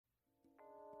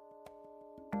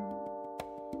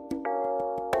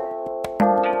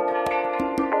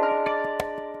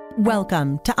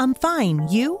Welcome to I'm Fine,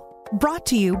 You? Brought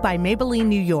to you by Maybelline,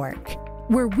 New York,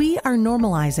 where we are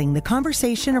normalizing the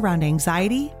conversation around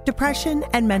anxiety, depression,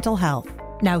 and mental health.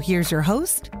 Now here's your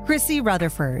host, Chrissy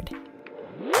Rutherford.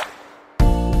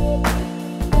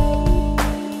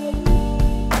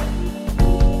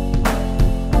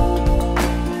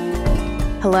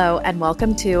 Hello, and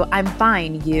welcome to I'm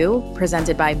Fine, You,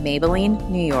 presented by Maybelline,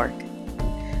 New York.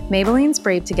 Maybelline's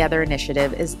Brave Together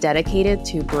initiative is dedicated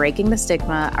to breaking the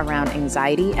stigma around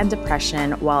anxiety and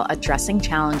depression while addressing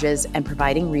challenges and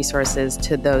providing resources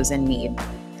to those in need.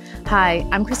 Hi,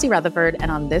 I'm Chrissy Rutherford,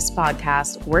 and on this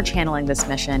podcast, we're channeling this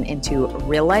mission into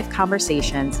real-life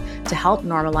conversations to help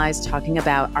normalize talking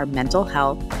about our mental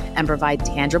health and provide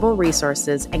tangible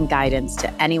resources and guidance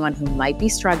to anyone who might be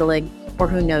struggling or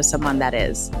who knows someone that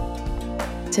is.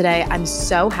 Today, I'm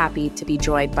so happy to be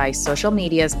joined by social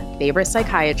media's favorite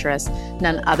psychiatrist,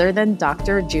 none other than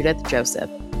Dr. Judith Joseph.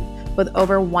 With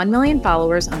over 1 million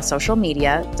followers on social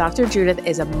media, Dr. Judith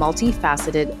is a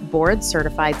multifaceted,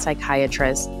 board-certified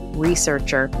psychiatrist,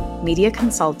 researcher, media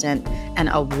consultant, and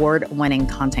award-winning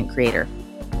content creator.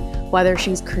 Whether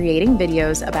she's creating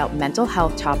videos about mental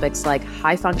health topics like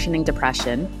high-functioning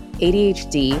depression,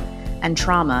 ADHD, and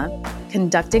trauma,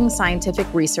 conducting scientific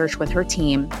research with her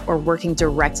team, or working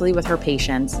directly with her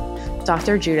patients,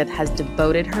 Dr. Judith has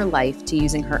devoted her life to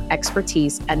using her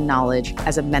expertise and knowledge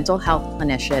as a mental health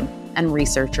clinician and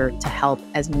researcher to help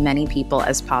as many people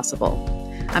as possible.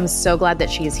 I'm so glad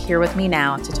that she is here with me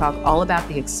now to talk all about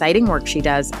the exciting work she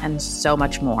does and so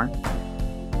much more.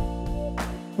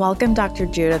 Welcome, Dr.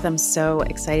 Judith. I'm so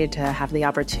excited to have the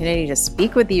opportunity to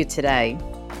speak with you today.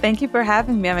 Thank you for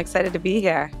having me. I'm excited to be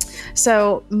here.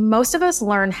 So most of us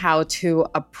learn how to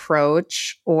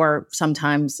approach, or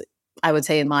sometimes I would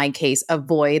say in my case,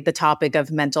 avoid the topic of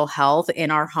mental health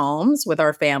in our homes with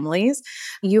our families.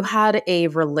 You had a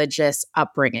religious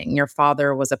upbringing. Your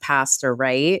father was a pastor,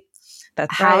 right?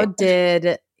 That's How right.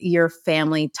 did your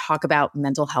family talk about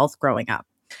mental health growing up?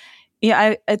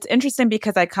 Yeah, it's interesting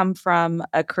because I come from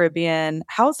a Caribbean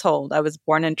household. I was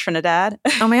born in Trinidad.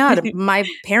 Oh my God, my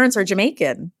parents are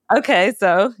Jamaican. Okay,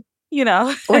 so,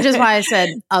 Which is why I said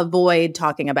avoid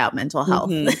talking about mental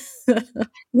health. Mm-hmm.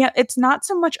 Yeah, it's not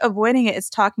so much avoiding it, it's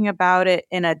talking about it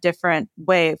in a different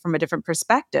way, from a different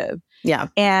perspective. Yeah.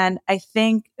 And I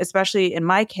think, especially in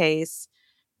my case,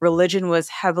 religion was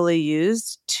heavily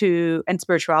used and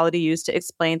spirituality used to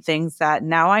explain things that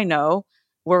now I know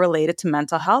were related to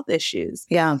mental health issues.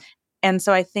 Yeah. And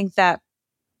so I think that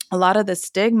a lot of the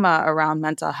stigma around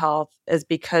mental health is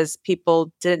because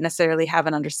people didn't necessarily have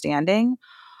an understanding,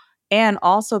 and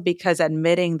also because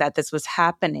admitting that this was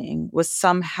happening was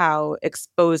somehow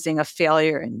exposing a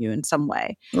failure in you in some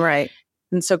way. Right.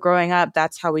 And so growing up,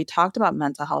 that's how we talked about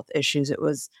mental health issues. It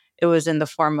was in the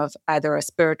form of either a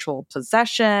spiritual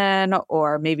possession,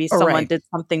 or maybe someone did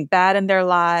something bad in their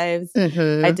lives.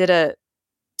 Mm-hmm. I did a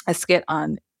skit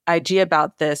on IG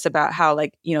about this, about how,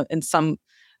 in some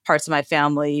parts of my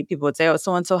family, people would say, oh,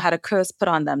 so-and-so had a curse put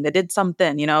on them. They did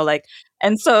something,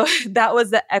 and so that was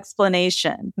the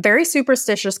explanation. Very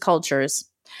superstitious cultures.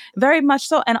 Very much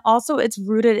so. And also it's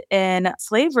rooted in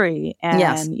slavery and,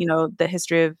 the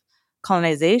history of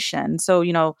colonization. So,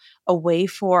 a way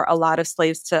for a lot of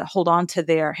slaves to hold on to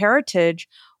their heritage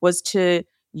was to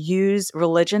use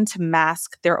religion to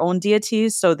mask their own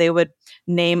deities. So they would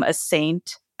name a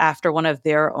saint after one of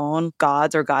their own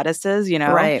gods or goddesses,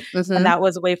 Right. Mm-hmm. And that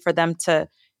was a way for them to,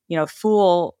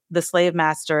 fool the slave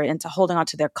master into holding on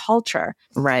to their culture.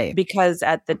 Right. Because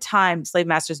at the time, slave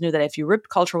masters knew that if you ripped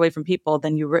culture away from people,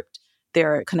 then you ripped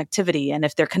their connectivity. And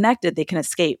if they're connected, they can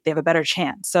escape. They have a better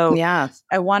chance. So yeah.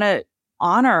 I want to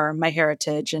honor my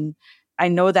heritage. And I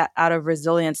know that out of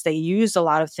resilience, they used a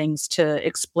lot of things to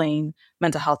explain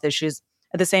mental health issues.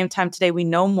 At the same time, today we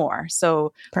know more.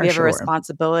 So we have a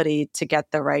responsibility to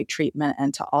get the right treatment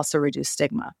and to also reduce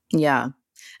stigma. Yeah.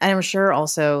 And I'm sure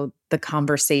also the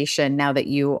conversation, now that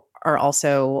you are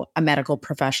also a medical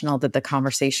professional, that the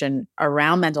conversation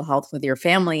around mental health with your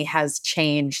family has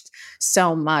changed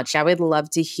so much. I would love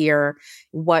to hear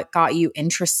what got you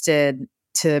interested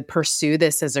to pursue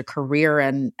this as a career,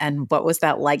 and what was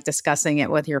that like discussing it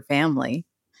with your family?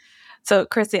 So,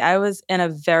 Chrissy, I was in a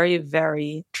very,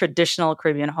 very traditional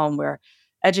Caribbean home where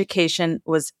education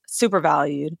was super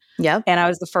valued. Yep. And I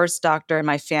was the first doctor in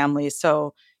my family.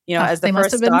 So, as the they first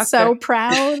must have been doctor, so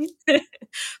proud.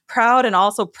 proud and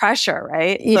also pressure,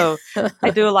 right? Yeah. So I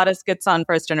do a lot of skits on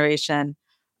first generation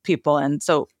people. And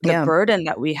so the burden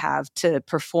that we have to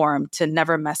perform, to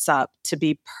never mess up, to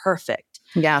be perfect.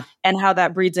 Yeah. And how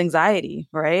that breeds anxiety,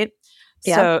 right?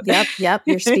 Yep.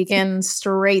 You're speaking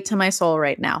straight to my soul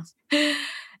right now.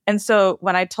 And so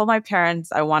when I told my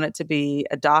parents I wanted to be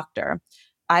a doctor,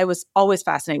 I was always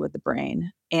fascinated with the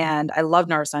brain. And I love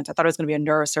neuroscience. I thought I was going to be a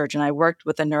neurosurgeon. I worked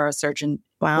with a neurosurgeon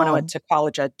when I went to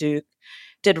college at Duke,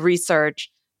 did research,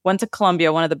 went to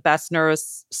Columbia, one of the best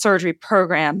neurosurgery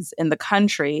programs in the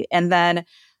country. And then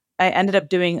I ended up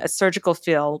doing a surgical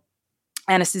field,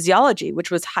 anesthesiology,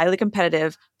 which was highly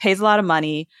competitive, pays a lot of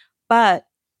money, but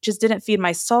just didn't feed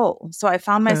my soul. So I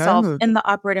found myself in the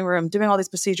operating room doing all these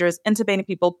procedures, intubating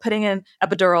people, putting in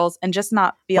epidurals, and just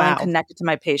not feeling connected to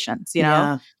my patients, you know?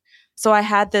 Yeah. So I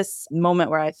had this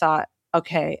moment where I thought,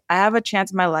 okay, I have a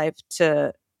chance in my life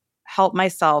to help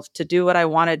myself, to do what I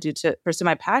want to do, to pursue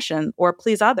my passion or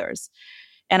please others.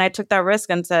 And I took that risk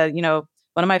and said, you know,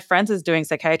 one of my friends is doing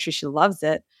psychiatry. She loves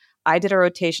it. I did a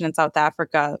rotation in South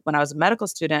Africa when I was a medical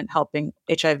student, helping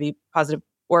HIV positive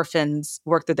orphans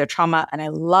work through their trauma. And I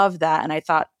loved that. And I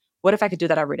thought, what if I could do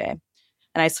that every day?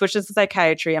 And I switched to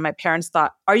psychiatry, and my parents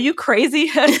thought, are you crazy?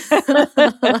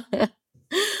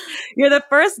 You're the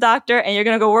first doctor and you're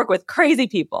going to go work with crazy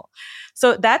people.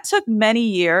 So that took many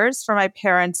years for my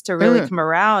parents to really come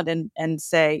around and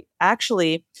say,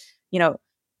 actually, you know,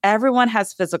 everyone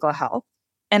has physical health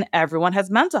and everyone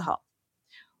has mental health.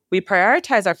 We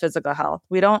prioritize our physical health.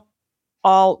 We don't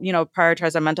all, you know,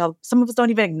 prioritize our mental health. Some of us don't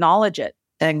even acknowledge it.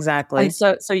 Exactly. And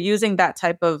so using that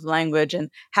type of language and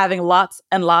having lots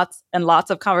and lots and lots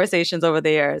of conversations over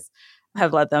the years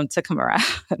have led them to come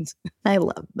around. I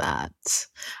love that.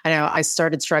 I know I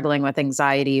started struggling with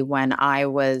anxiety when I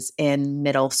was in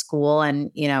middle school. And,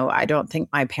 you know, I don't think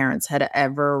my parents had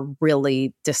ever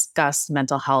really discussed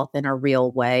mental health in a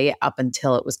real way up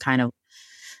until it was kind of,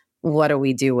 what do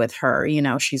we do with her? You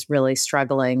know, she's really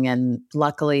struggling. And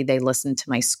luckily they listened to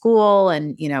my school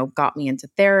and, you know, got me into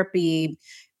therapy.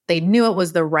 They knew it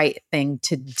was the right thing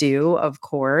to do, of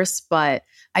course, but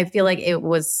I feel like it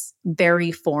was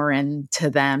very foreign to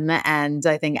them. And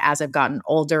I think as I've gotten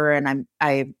older and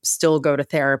I still go to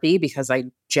therapy because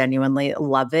I genuinely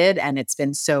love it and it's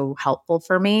been so helpful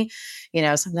for me. You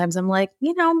know, sometimes I'm like,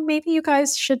 you know, maybe you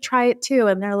guys should try it too.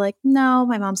 And they're like, no,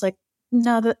 my mom's like,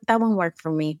 no, that won't work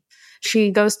for me.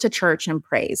 She goes to church and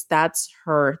prays. That's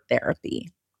her therapy,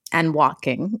 and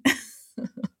walking.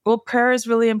 Well, prayer is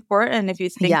really important. If you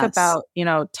think about, you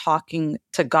know, talking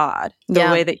to God, the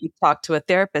way that you talk to a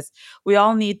therapist, we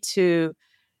all need to,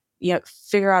 you know,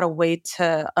 figure out a way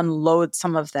to unload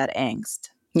some of that angst.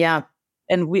 Yeah.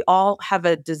 And we all have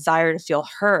a desire to feel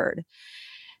heard.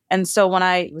 And so when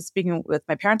I was speaking with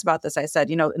my parents about this, I said,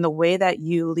 you know, in the way that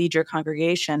you lead your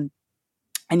congregation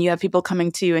and you have people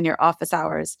coming to you in your office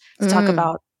hours to talk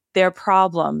about their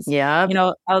problems. Yeah. You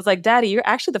know, I was like, Daddy, you're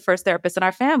actually the first therapist in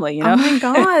our family, you know? Oh my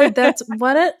God. That's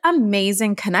what an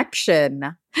amazing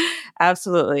connection.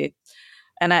 Absolutely.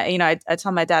 And I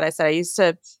tell my dad, I said, I used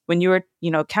to, when you were,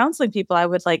 you know, counseling people, I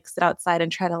would like sit outside and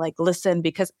try to like listen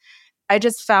because I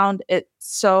just found it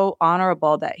so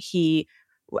honorable that he,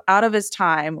 out of his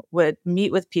time, would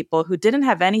meet with people who didn't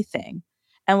have anything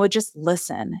and would just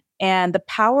listen. And the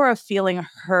power of feeling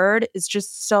heard is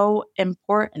just so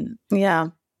important. Yeah.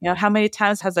 You know, how many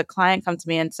times has a client come to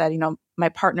me and said, you know, my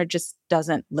partner just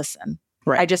doesn't listen.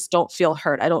 Right. I just don't feel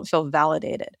heard. I don't feel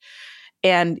validated.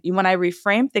 And when I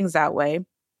reframe things that way,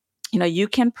 you know, you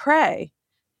can pray,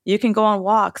 you can go on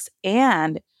walks,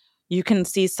 and you can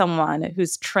see someone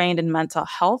who's trained in mental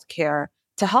health care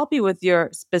to help you with your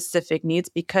specific needs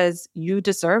because you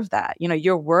deserve that. You know,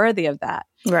 you're worthy of that.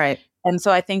 Right. And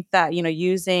so I think that, you know,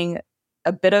 using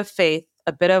a bit of faith,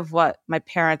 a bit of what my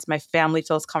parents, my family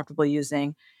feels comfortable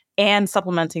using, and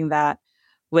supplementing that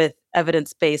with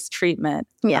evidence-based treatment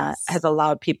has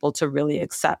allowed people to really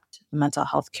accept mental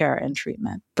health care and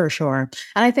treatment. For sure.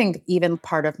 And I think even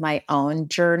part of my own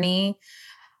journey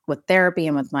with therapy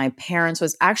and with my parents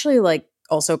was actually like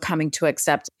also coming to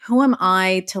accept, who am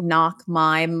I to knock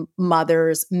my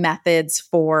mother's methods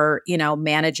for, you know,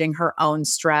 managing her own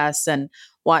stress and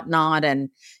whatnot. And,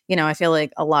 you know, I feel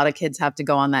like a lot of kids have to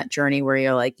go on that journey where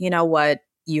you're like, you know what,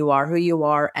 you are who you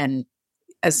are. And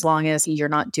as long as you're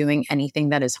not doing anything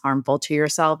that is harmful to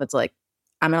yourself, it's like,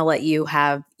 I'm going to let you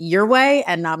have your way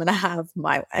and I'm going to have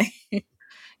my way.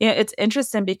 Yeah, it's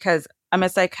interesting because I'm a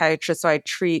psychiatrist, so I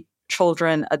treat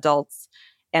children, adults,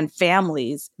 and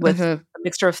families with a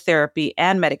mixture of therapy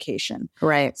and medication.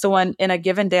 Right. So when in a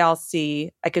given day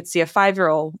I could see a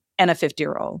 5-year-old and a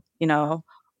 50-year-old, you know,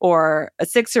 or a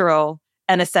 6-year-old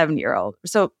and a 7-year-old.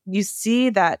 So you see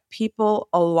that people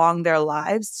along their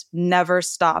lives never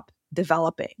stop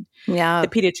developing. Yeah. The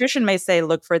pediatrician may say,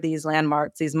 look for these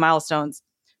landmarks, these milestones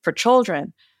for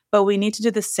children, but we need to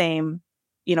do the same,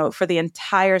 you know, for the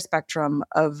entire spectrum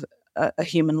of a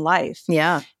human life.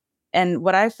 Yeah. And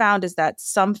what I found is that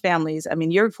some families, I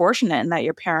mean, you're fortunate in that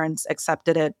your parents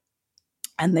accepted it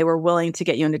and they were willing to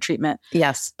get you into treatment.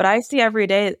 Yes. But I see every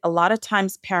day, a lot of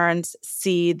times parents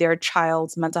see their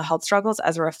child's mental health struggles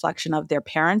as a reflection of their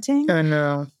parenting. Oh,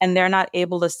 no. And they're not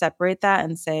able to separate that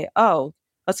and say, oh,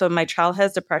 so my child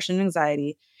has depression and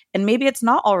anxiety. And maybe it's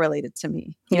not all related to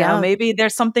me. You know, maybe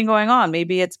there's something going on.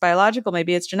 Maybe it's biological.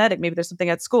 Maybe it's genetic. Maybe there's something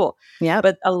at school. Yeah.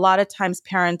 But a lot of times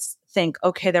parents think,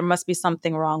 okay, there must be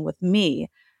something wrong with me.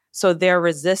 So they're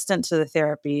resistant to the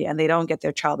therapy and they don't get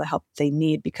their child the help they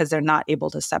need because they're not able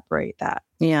to separate that.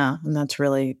 Yeah. And that's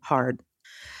really hard.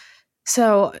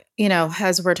 So,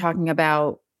 as we're talking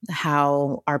about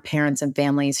how our parents and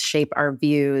families shape our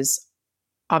views,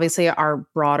 obviously our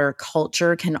broader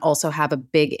culture can also have a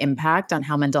big impact on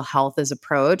how mental health is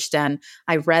approached. And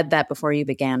I read that before you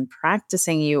began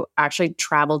practicing, you actually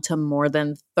traveled to more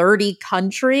than 30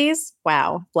 countries.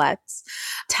 Wow, flex.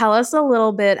 Tell us a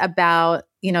little bit about,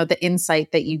 the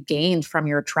insight that you gained from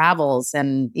your travels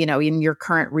and, in your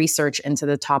current research into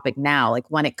the topic now,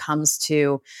 like when it comes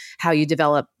to how you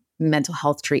develop mental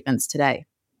health treatments today.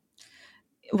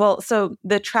 Well, so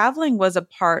the traveling was a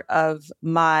part of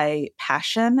my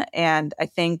passion. And I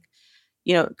think,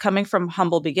 coming from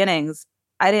humble beginnings,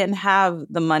 I didn't have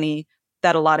the money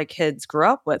that a lot of kids grew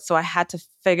up with. So I had to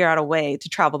figure out a way to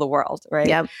travel the world, right?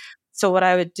 Yep. So what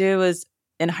I would do is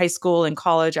in high school and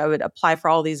college, I would apply for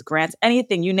all these grants,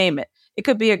 anything, you name it. It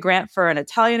could be a grant for an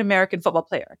Italian-American football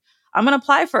player. I'm going to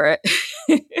apply for it.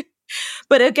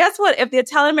 But guess what? If the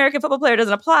Italian-American football player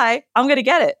doesn't apply, I'm going to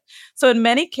get it. So in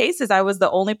many cases, I was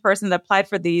the only person that applied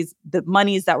for the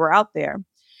monies that were out there.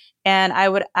 And I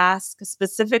would ask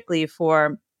specifically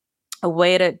for a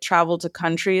way to travel to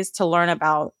countries to learn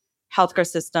about healthcare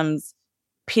systems,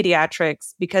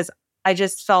 pediatrics, because I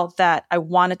just felt that I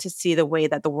wanted to see the way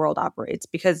that the world operates.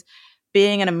 Because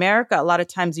being in America, a lot of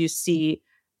times you see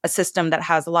a system that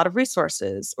has a lot of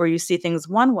resources or you see things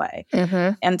one way.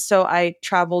 Mm-hmm. And so I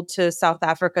traveled to South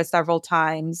Africa several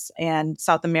times and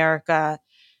South America,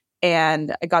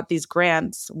 and I got these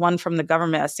grants, one from the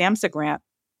government, a SAMHSA grant,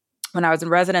 when I was in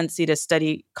residency to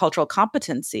study cultural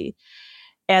competency.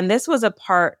 And this was a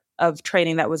part of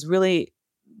training that was really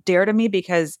dear to me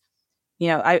because,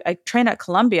 I trained at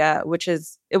Columbia,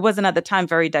 it wasn't at the time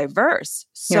very diverse.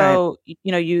 So, right.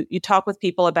 You talk with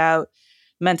people about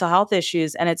mental health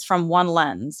issues and it's from one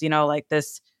lens, like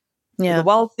this the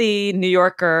wealthy New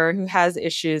Yorker who has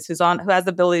issues, who has the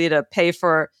ability to pay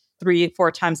for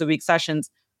 3-4 times a week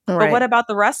sessions. Right. But what about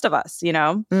the rest of us,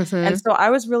 Mm-hmm. And so I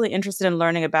was really interested in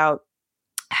learning about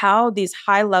how these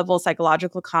high level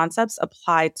psychological concepts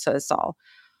apply to us all.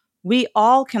 We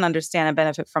all can understand and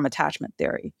benefit from attachment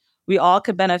theory. We all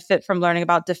could benefit from learning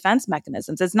about defense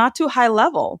mechanisms. It's not too high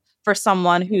level for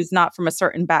someone who's not from a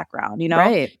certain background,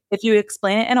 Right. If you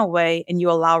explain it in a way and you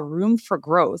allow room for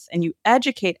growth and you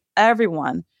educate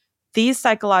everyone, these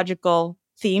psychological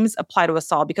themes apply to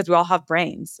us all because we all have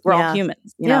brains. We're all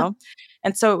humans, you know?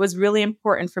 And so it was really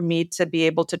important for me to be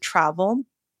able to travel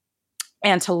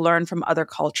and to learn from other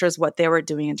cultures what they were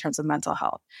doing in terms of mental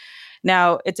health.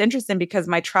 Now, it's interesting because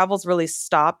my travels really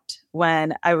stopped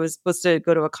when I was supposed to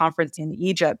go to a conference in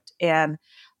Egypt, and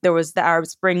there was the Arab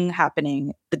Spring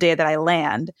happening the day that I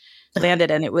landed,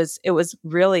 and it was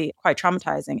really quite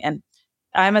traumatizing. And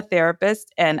I'm a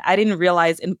therapist, and I didn't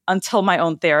realize until my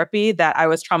own therapy that I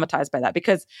was traumatized by that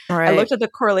because I looked at the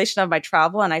correlation of my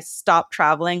travel and I stopped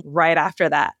traveling right after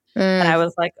that. And I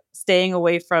was like staying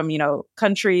away from,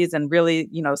 countries and really,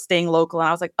 staying local. And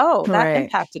I was like, oh, that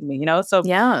impacted me, So,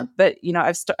 but,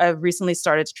 I've recently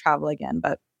started to travel again.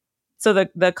 But so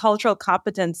the cultural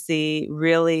competency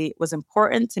really was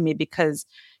important to me because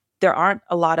there aren't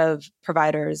a lot of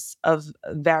providers of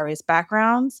various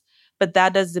backgrounds, but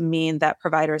that doesn't mean that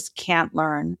providers can't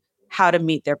learn how to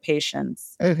meet their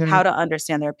patients, how to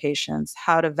understand their patients,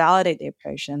 how to validate their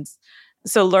patients.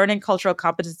 So learning cultural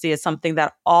competency is something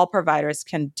that all providers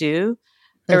can do,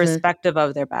 irrespective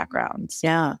of their backgrounds.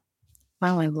 Yeah.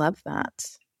 Wow, I love that.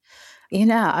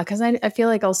 Because I feel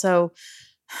like also,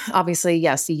 obviously,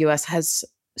 yes, the U.S. has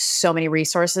so many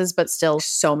resources, but still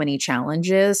so many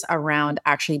challenges around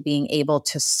actually being able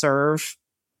to serve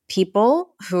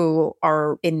people who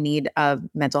are in need of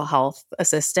mental health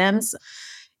assistance.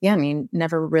 Yeah, I mean,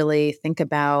 never really think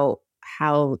about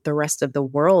how the rest of the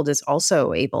world is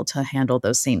also able to handle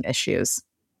those same issues.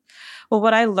 Well,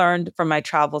 what I learned from my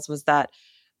travels was that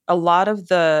a lot of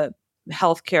the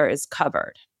healthcare is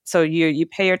covered. So you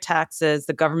pay your taxes,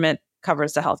 the government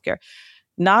covers the healthcare.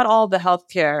 Not all the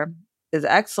healthcare is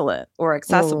excellent or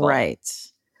accessible. Right.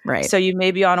 So you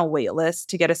may be on a wait list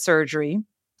to get a surgery.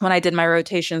 When I did my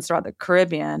rotations throughout the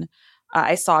Caribbean,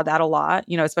 I saw that a lot,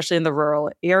 especially in the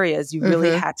rural areas. You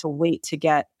really had to wait to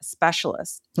get a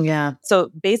specialist. Yeah.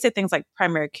 So basic things like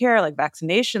primary care, like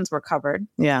vaccinations were covered.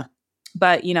 Yeah.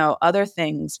 But, other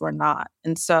things were not.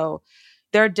 And so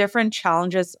there are different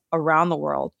challenges around the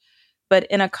world. But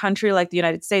in a country like the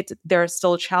United States, there are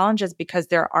still challenges because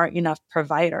there aren't enough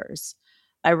providers.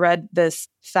 I read this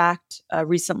fact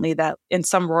recently that in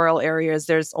some rural areas,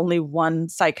 there's only one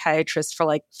psychiatrist for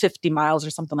like 50 miles or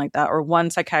something like that, or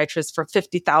one psychiatrist for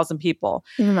 50,000 people.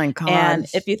 Oh my God. And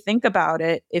if you think about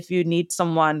it, if you need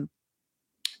someone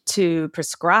to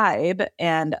prescribe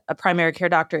and a primary care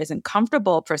doctor isn't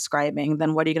comfortable prescribing,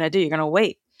 then what are you going to do? You're going to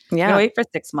wait. Yeah. You're going to wait for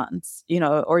 6 months,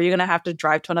 or you're going to have to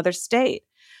drive to another state.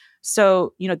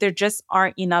 So, there just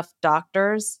aren't enough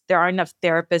doctors. There aren't enough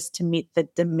therapists to meet the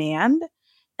demand.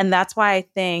 And that's why I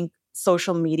think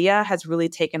social media has really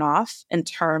taken off in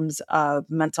terms of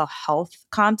mental health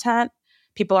content.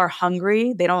 People are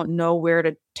hungry. They don't know where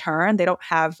to turn. They don't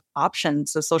have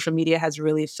options. So social media has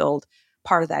really filled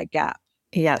part of that gap.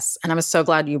 Yes. And I'm so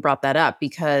glad you brought that up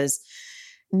because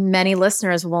many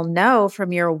listeners will know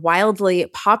from your wildly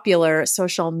popular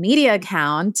social media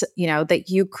account, that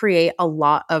you create a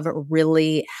lot of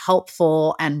really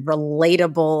helpful and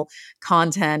relatable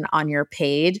content on your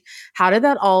page. How did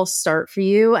that all start for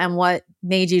you? And what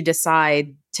made you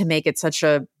decide to make it such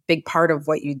a big part of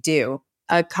what you do?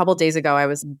 A couple days ago, I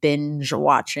was binge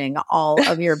watching all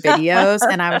of your videos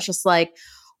and I was just like,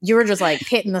 you were just like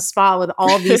hitting the spot with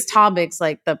all these topics,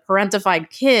 like the parentified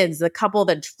kids, the couple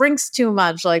that drinks too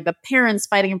much, like the parents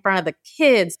fighting in front of the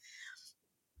kids.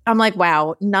 I'm like,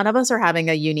 wow, none of us are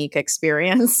having a unique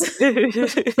experience.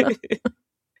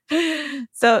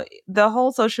 So the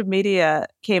whole social media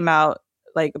came out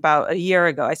like about a year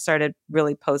ago. I started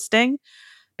really posting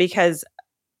because,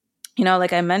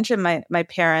 like I mentioned, my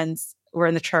parents were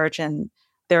in the church and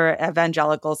they're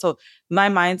evangelical. So my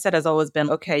mindset has always been,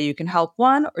 okay, you can help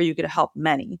one or you can help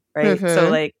many, right? So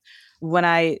like when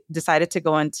I decided to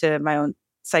go into my own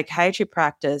psychiatry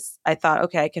practice, I thought,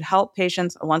 okay, I could help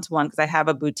patients one-to-one because I have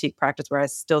a boutique practice where I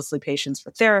still see patients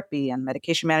for therapy and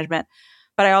medication management.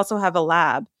 But I also have a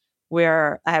lab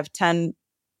where I have 10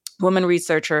 women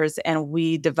researchers and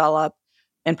we develop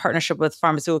in partnership with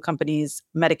pharmaceutical companies,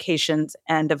 medications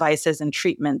and devices and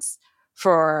treatments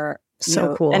for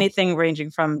cool. Anything ranging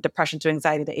from depression to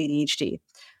anxiety to ADHD.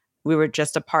 We were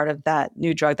just a part of that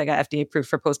new drug that got FDA approved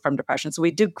for postpartum depression. So we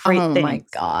do great things. Oh my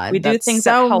God. We do That's things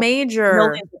so that help major.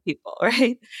 millions of people,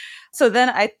 right? So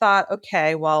then I thought,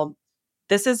 okay, well,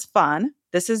 this is fun.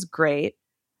 This is great.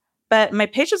 But my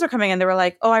patients are coming in, they were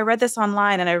like, oh, I read this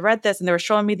online and I read this and they were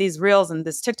showing me these reels and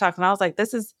this TikTok. And I was like,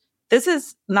 this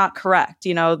is not correct,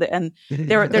 and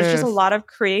there's just a lot of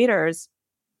creators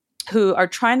who are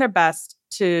trying their best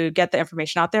to get the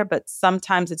information out there, but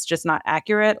sometimes it's just not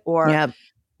accurate or,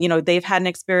 they've had an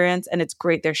experience and it's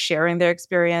great. They're sharing their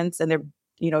experience and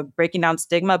they're, breaking down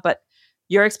stigma, but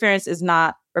your experience is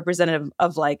not representative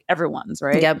of like everyone's,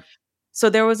 right? Yep. So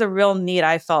there was a real need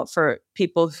I felt for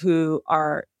people who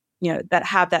are, that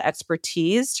have that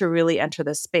expertise to really enter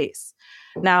this space.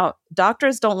 Now,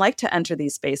 doctors don't like to enter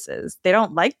these spaces. They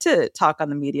don't like to talk on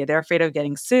the media. They're afraid of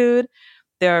getting sued.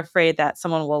 They're afraid that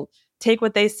someone will take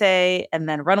what they say and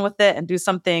then run with it and do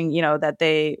something, that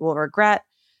they will regret.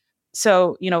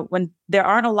 So, when there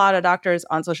aren't a lot of doctors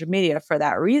on social media for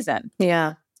that reason.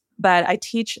 Yeah. But I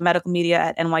teach medical media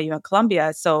at NYU and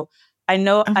Columbia. So I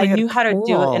knew how to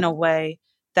do it in a way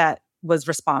that was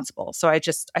responsible. So I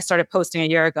started posting a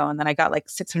year ago and then I got like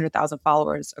 600,000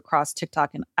 followers across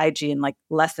TikTok and IG in like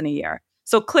less than a year.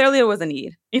 So clearly it was a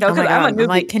need, because I'm a newbie. I'm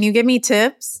like, can you give me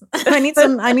tips? I need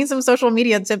some social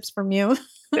media tips from you.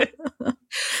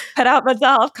 Put out mental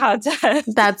health content.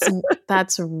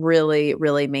 That's really,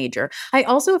 really major. I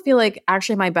also feel like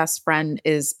actually my best friend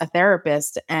is a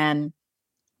therapist. And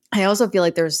I also feel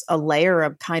like there's a layer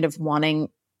of kind of wanting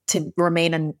to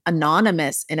remain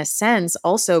anonymous in a sense,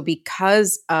 also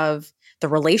because of the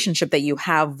relationship that you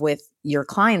have with your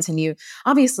clients. And you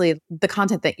obviously, the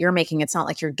content that you're making, it's not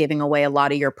like you're giving away a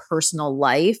lot of your personal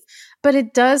life, but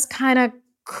it does kind of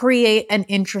create an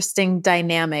interesting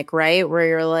dynamic, right? Where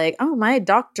you're like, oh, my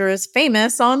doctor is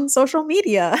famous on social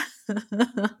media.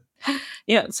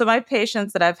 So my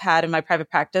patients that I've had in my private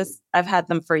practice, I've had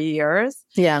them for years.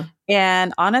 Yeah.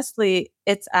 And honestly,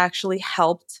 it's actually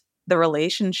helped the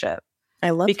relationship. I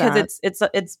love because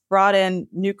that. it's brought in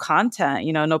new content,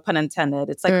 no pun intended.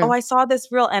 It's like, oh, I saw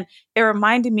this reel and it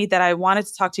reminded me that I wanted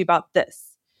to talk to you about this.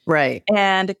 Right.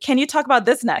 And can you talk about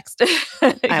this next?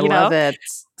 I love it.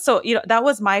 So, that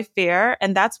was my fear.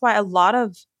 And that's why a lot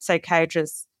of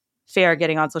psychiatrists fear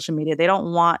getting on social media. They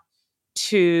don't want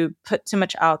to put too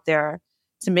much out there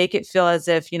to make it feel as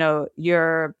if,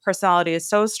 your personality is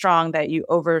so strong that you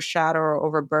overshadow or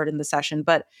overburden the session.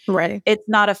 But it's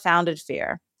not a founded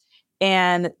fear.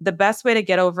 And the best way to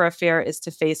get over a fear is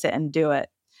to face it and do it.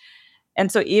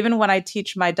 And so even when I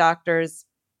teach my doctors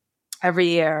every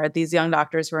year, these young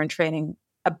doctors who are in training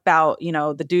about,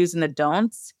 the do's and the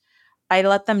don'ts, I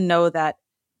let them know that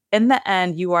in the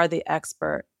end, you are the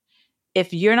expert.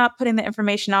 If you're not putting the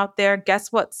information out there,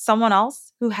 guess what? Someone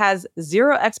else who has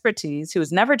zero expertise, who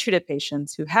has never treated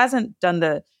patients, who hasn't done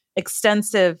the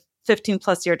extensive 15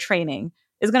 plus year training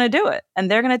is going to do it.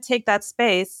 And they're going to take that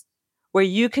space where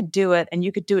you could do it, and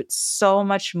you could do it so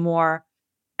much more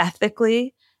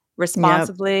ethically,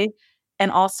 responsibly,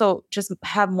 and also just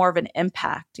have more of an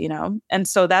impact, And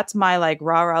so that's my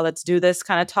rah, let's do this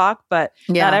kind of talk, but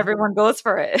not everyone goes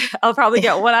for it. I'll probably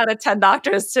get 1 out of 10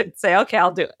 doctors to say, okay,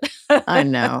 I'll do it. I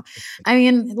know. I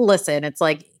mean, listen, it's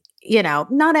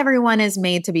not everyone is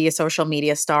made to be a social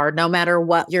media star, no matter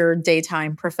what your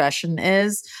daytime profession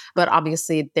is. But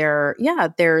obviously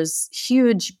there's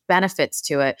huge benefits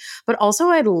to it. But also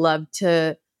I'd love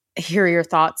to hear your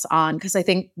thoughts on, because I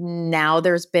think now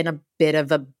there's been a bit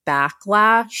of a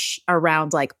backlash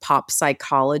around pop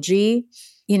psychology,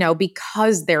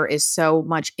 because there is so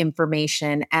much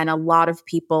information and a lot of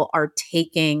people are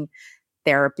taking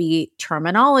therapy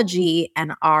terminology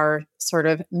and are sort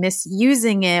of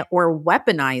misusing it or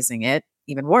weaponizing it,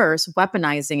 even worse,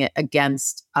 weaponizing it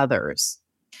against others.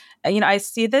 I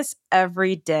see this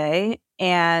every day,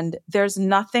 and there's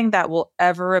nothing that will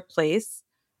ever replace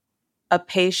a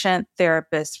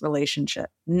patient-therapist relationship.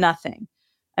 Nothing.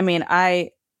 I mean,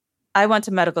 I went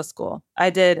to medical school. I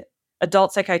did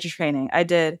adult psychiatry training. I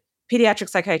did pediatric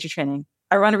psychiatry training.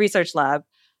 I run a research lab.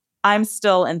 I'm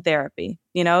still in therapy,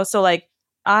 So I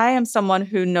am someone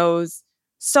who knows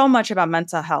so much about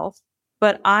mental health,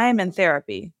 but I'm in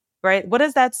therapy, right? What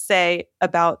does that say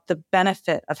about the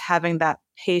benefit of having that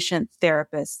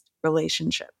patient-therapist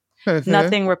relationship?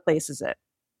 Nothing replaces it.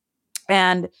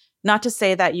 And not to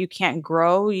say that you can't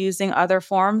grow using other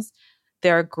forms.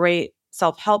 There are great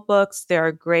self-help books. There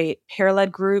are great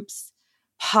peer-led groups,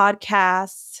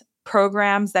 podcasts,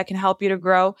 programs that can help you to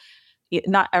grow.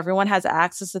 Not everyone has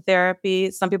access to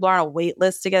therapy. Some people are on a wait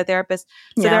list to get a therapist.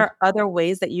 So there are other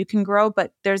ways that you can grow,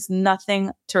 but there's nothing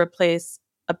to replace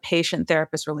a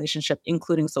patient-therapist relationship,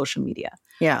 including social media.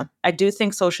 Yeah. I do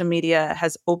think social media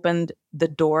has opened the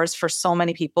doors for so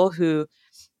many people who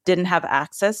didn't have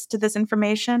access to this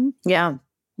information. Yeah.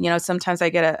 Sometimes I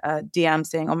get a DM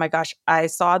saying, oh my gosh, I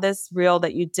saw this reel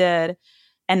that you did,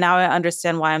 and now I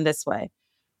understand why I'm this way.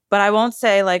 But I won't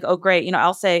say oh, great.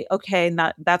 I'll say, okay,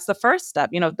 that's the first step.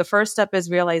 The first step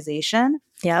is realization.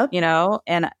 Yeah.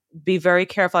 And be very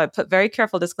careful. I put very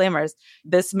careful disclaimers.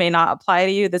 This may not apply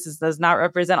to you. Does not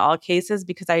represent all cases,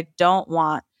 because I don't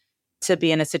want to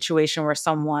be in a situation where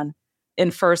someone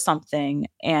infers something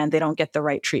and they don't get the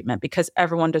right treatment, because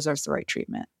everyone deserves the right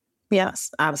treatment.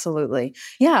 Yes, absolutely.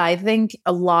 Yeah, I think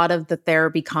a lot of the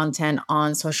therapy content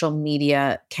on social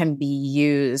media can be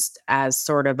used as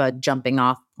sort of a jumping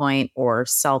off point or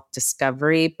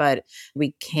self-discovery, but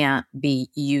we can't be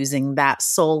using that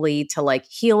solely to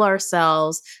heal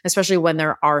ourselves, especially when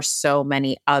there are so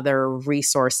many other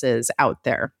resources out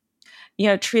there.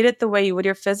 Treat it the way you would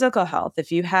your physical health.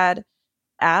 If you had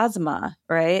asthma,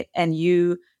 right, and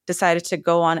you decided to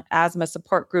go on asthma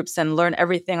support groups and learn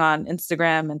everything on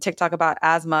Instagram and TikTok about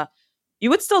asthma, you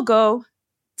would still go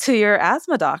to your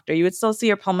asthma doctor. You would still see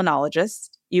your pulmonologist.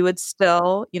 You would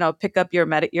still, pick up your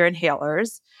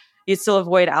inhalers. You'd still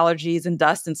avoid allergies and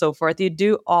dust and so forth. You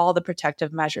do all the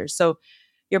protective measures. So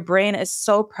your brain is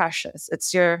so precious.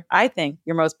 It's I think,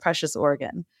 your most precious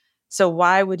organ. So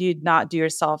why would you not do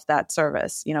yourself that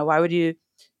service? Why would you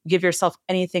give yourself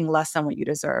anything less than what you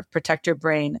deserve? Protect your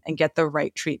brain and get the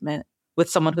right treatment with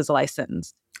someone who's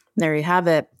licensed. There you have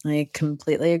it. I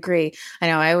completely agree. I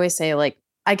know I always say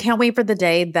I can't wait for the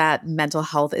day that mental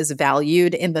health is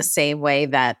valued in the same way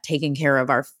that taking care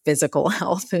of our physical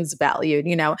health is valued,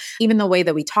 even the way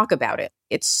that we talk about it.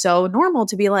 It's so normal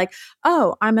to be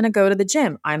oh, I'm going to go to the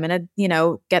gym. I'm going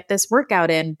to, get this workout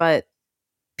in, but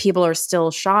people are still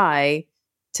shy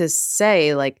to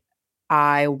say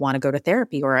I want to go to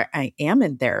therapy or I am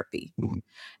in therapy.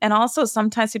 And also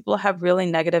sometimes people have really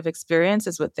negative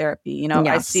experiences with therapy. Yes.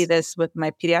 I see this with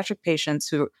my pediatric patients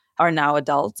who are now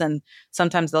adults. And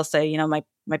sometimes they'll say,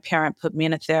 my parent put me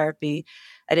in a therapy.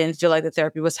 I didn't feel like the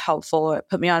therapy was helpful, or it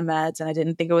put me on meds and I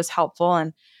didn't think it was helpful.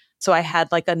 And so I had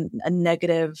a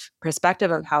negative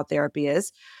perspective of how therapy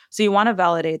is. So you want to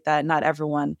validate that not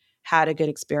everyone had a good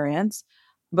experience.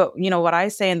 But, what I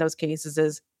say in those cases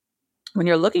is, when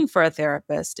you're looking for a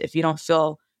therapist, if you don't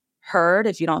feel heard,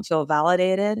 if you don't feel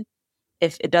validated,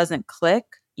 if it doesn't click,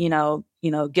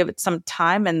 give it some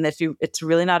time. And if it's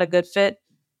really not a good fit,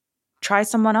 try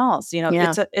someone else.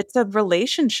 It's a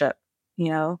relationship.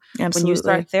 When you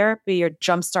start therapy, you're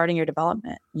jumpstarting your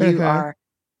development. You are,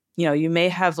 you may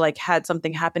have like had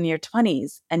something happen in your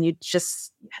 20s and you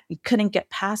couldn't get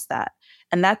past that.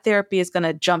 And that therapy is going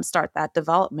to jumpstart that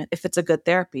development if it's a good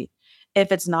therapy.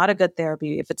 If it's not a good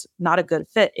therapy, if it's not a good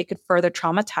fit, it could further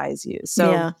traumatize you.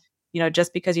 So,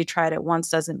 just because you tried it once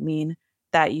doesn't mean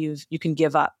that you can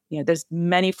give up. There's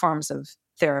many forms of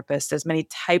therapists. There's many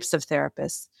types of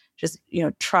therapists. Just,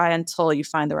 try until you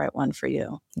find the right one for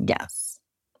you. Yes.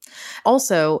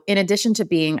 Also, in addition to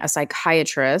being a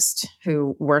psychiatrist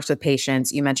who works with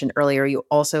patients, you mentioned earlier, you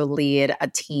also lead a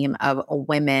team of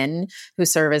women who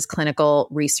serve as clinical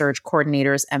research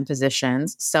coordinators and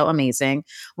physicians. So amazing.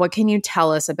 What can you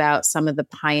tell us about some of the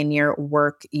pioneer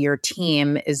work your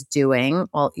team is doing?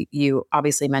 Well, you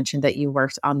obviously mentioned that you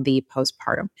worked on the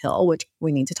postpartum pill, which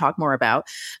we need to talk more about.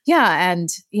 Yeah. And,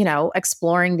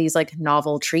 exploring these like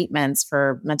novel treatments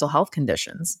for mental health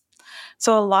conditions.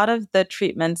 So a lot of the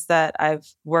treatments that I've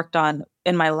worked on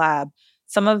in my lab,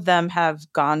 some of them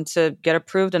have gone to get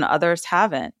approved and others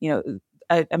haven't.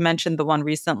 I mentioned the one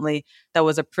recently that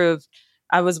was approved.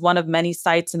 I was one of many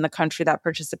sites in the country that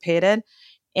participated.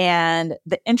 And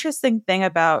the interesting thing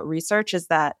about research is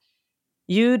that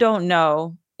you don't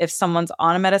know if someone's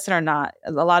on a medicine or not.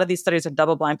 A lot of these studies are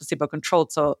double-blind,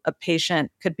 placebo-controlled, so a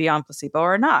patient could be on placebo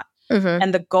or not.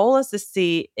 And the goal is to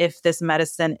see if this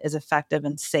medicine is effective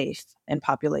and safe in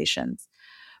populations.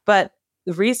 But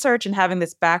the research and having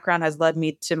this background has led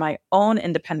me to my own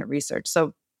independent research.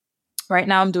 So right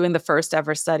now I'm doing the first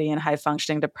ever study in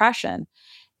high-functioning depression,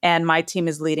 and my team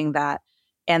is leading that.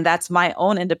 And that's my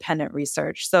own independent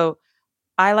research. So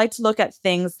I like to look at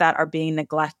things that are being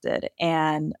neglected.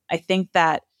 And I think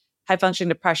that high-functioning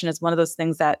depression is one of those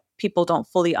things that people don't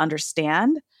fully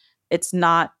understand. It's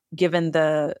not given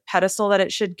the pedestal that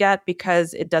it should get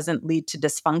because it doesn't lead to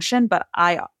dysfunction. But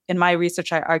in my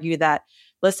research, I argue that,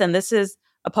 listen, this is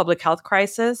a public health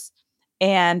crisis.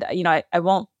 And, I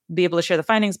won't be able to share the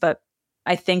findings, but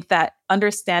I think that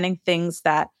understanding things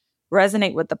that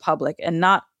resonate with the public and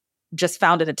not just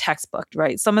found in a textbook,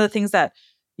 right? Some of the things that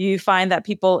you find that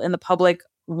people in the public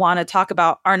want to talk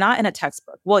about are not in a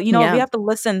textbook. Well, we have to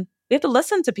listen. We have to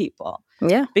listen to people.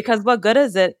 Yeah. Because what good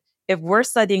is it if we're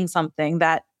studying something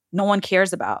that no one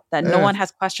cares about, that no one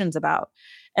has questions about?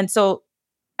 And so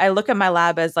I look at my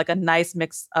lab as like a nice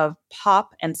mix of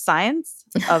pop and science,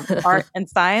 of art and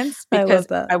science, because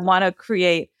I want to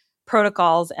create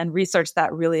protocols and research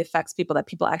that really affects people, that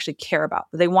people actually care about,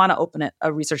 that they want to open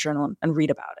a research journal and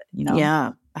read about it,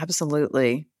 Yeah,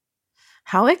 absolutely.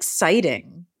 How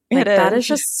exciting. That is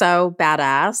just so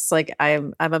badass. Like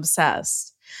I'm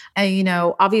obsessed. And,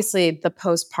 obviously the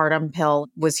postpartum pill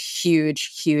was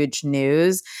huge, huge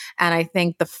news. And I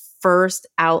think the first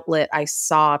outlet I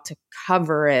saw to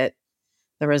cover it,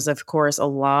 there was, of course, a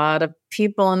lot of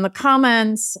people in the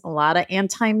comments, a lot of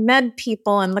anti-med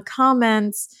people in the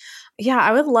comments. Yeah,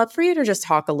 I would love for you to just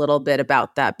talk a little bit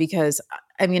about that because,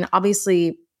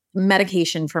 obviously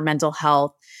medication for mental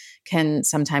health can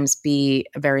sometimes be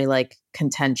a very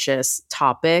contentious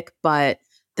topic, but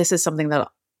this is something that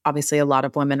obviously a lot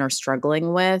of women are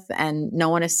struggling with, and no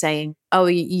one is saying, oh,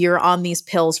 you're on these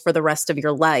pills for the rest of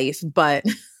your life. But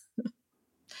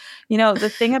the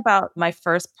thing about my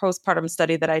first postpartum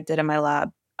study that I did in my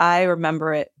lab, I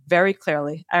remember it very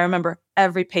clearly. I remember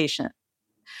every patient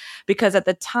because at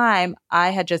the time I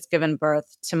had just given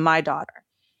birth to my daughter,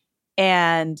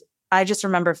 and I just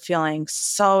remember feeling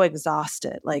so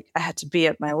exhausted. Like I had to be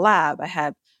at my lab. I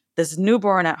had this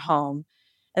newborn at home,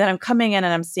 and then I'm coming in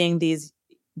and I'm seeing these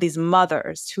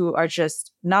mothers who are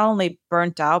just not only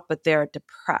burnt out, but they're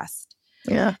depressed.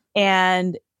 Yeah.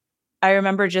 And I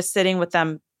remember just sitting with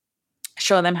them,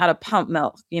 showing them how to pump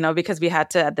milk, because we had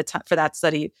to, at the time for that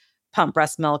study, pump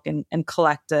breast milk and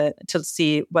collect it to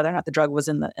see whether or not the drug was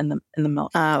in the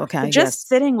milk. Oh, okay. But just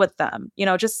sitting with them,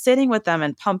 just sitting with them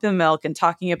and pumping milk and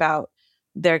talking about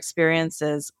their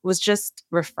experiences was just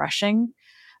refreshing.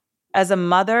 As a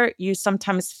mother, you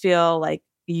sometimes feel like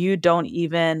you don't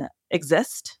even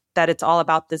exist, that it's all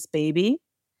about this baby,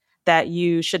 that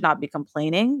you should not be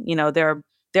complaining. There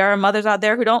are mothers out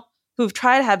there who've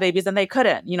tried to have babies and they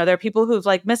couldn't. There are people who've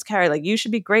miscarried. You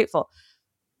should be grateful.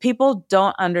 People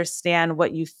don't understand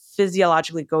what you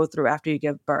physiologically go through after you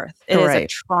give birth. It is a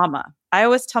trauma. I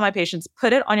always tell my patients,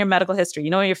 put it on your medical history.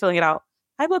 When you're filling it out,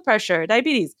 high blood pressure,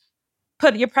 diabetes,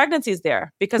 put your pregnancies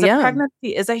there because a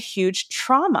pregnancy is a huge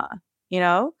trauma.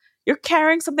 You're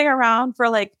carrying something around for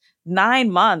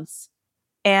 9 months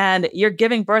and you're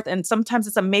giving birth, and sometimes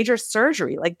it's a major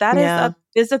surgery. Like that is a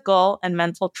physical and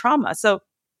mental trauma. So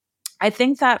I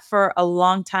think that for a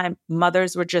long time,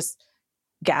 mothers were just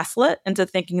gaslit into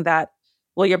thinking that,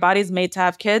 well, your body's made to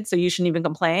have kids, so you shouldn't even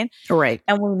complain. Right.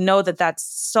 And we know that that's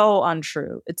so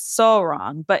untrue. It's so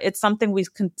wrong, but it's something we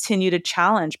continue to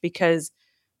challenge, because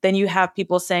then you have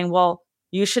people saying, well,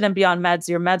 you shouldn't be on meds.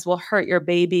 Your meds will hurt your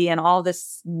baby, and all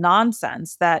this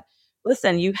nonsense that,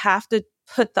 listen, you have to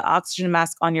put the oxygen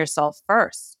mask on yourself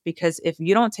first, because if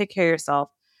you don't take care of yourself,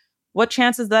 what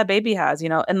chances that baby has,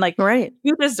 and like, right.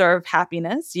 You deserve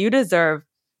happiness. You deserve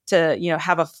to,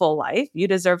 have a full life. You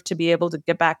deserve to be able to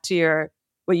get back to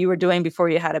what you were doing before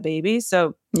you had a baby.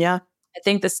 So yeah, I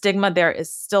think the stigma there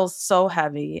is still so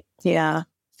heavy. Yeah.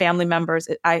 Family members,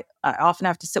 I often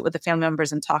have to sit with the family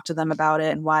members and talk to them about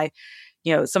it, and why,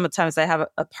 sometimes I have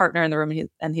a partner in the room,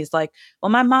 and he's like, well,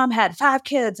 my mom had 5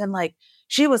 kids and like,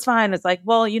 she was fine. It's like,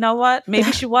 well, you know what?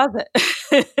 Maybe she wasn't.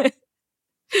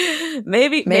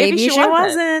 maybe she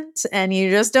wasn't. And you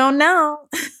just don't know.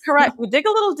 Correct. We dig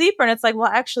a little deeper, and it's like,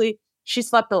 well, actually, she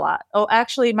slept a lot. Oh,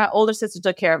 actually, my older sister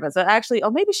took care of us. So actually,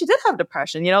 maybe she did have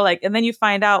depression, and then you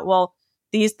find out, well,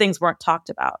 these things weren't talked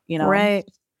about, Right.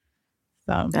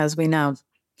 So. As we know.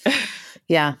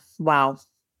 Yeah. Wow.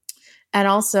 And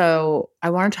also, I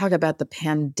want to talk about the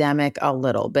pandemic a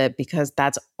little bit, because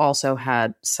that's also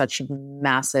had such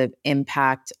massive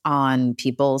impact on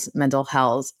people's mental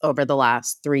health over the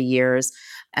last 3 years.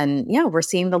 And yeah, we're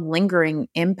seeing the lingering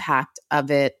impact of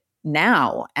it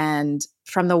now. And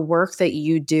from the work that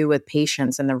you do with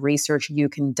patients and the research you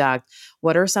conduct,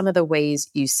 what are some of the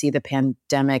ways you see the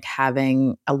pandemic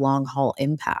having a long haul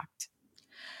impact?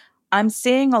 I'm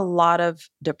seeing a lot of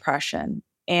depression.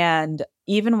 And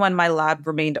even when my lab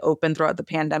remained open throughout the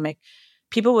pandemic,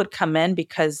 people would come in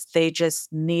because they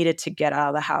just needed to get out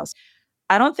of the house.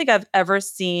 I don't think I've ever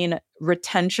seen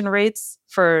retention rates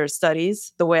for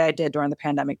studies the way I did during the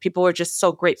pandemic. People were just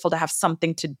so grateful to have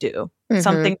something to do,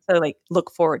 something to like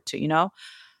look forward to,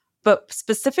 But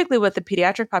specifically with the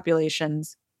pediatric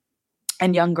populations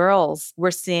and young girls,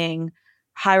 we're seeing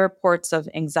high reports of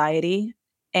anxiety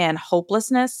and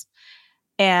hopelessness.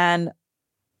 And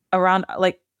around,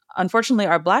 like, unfortunately,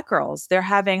 our Black girls, they're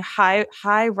having high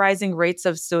rising rates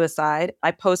of suicide.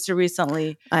 I posted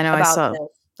recently. I know,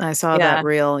 I saw that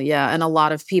reel. Yeah. And a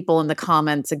lot of people in the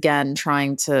comments, again,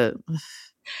 trying to.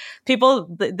 People,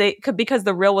 they could, because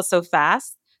the reel was so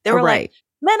fast. They were like,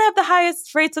 men have the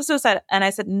highest rates of suicide. And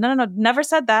I said, no, never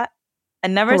said that. I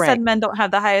never said men don't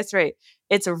have the highest rate.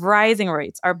 It's rising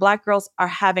rates. Our Black girls are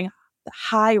having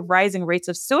high rising rates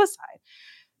of suicide.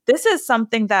 This is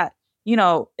something that,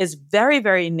 is very,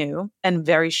 very new and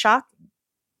very shocking.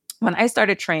 When I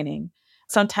started training,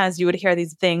 sometimes you would hear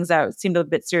these things that seemed a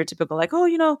bit stereotypical, like,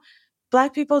 oh,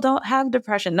 Black people don't have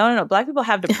depression. No. Black people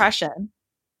have depression,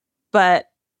 but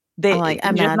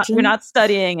you're not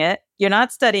studying it. You're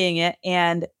not studying it,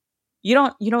 and you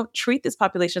don't treat this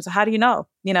population. So how do you know?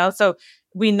 So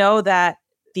we know that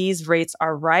these rates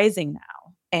are rising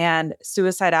now, and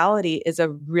suicidality is a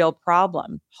real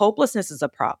problem. Hopelessness is a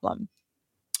problem.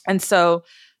 And so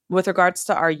with regards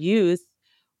to our youth,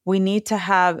 we need to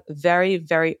have very,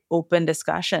 very open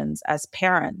discussions as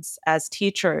parents, as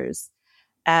teachers,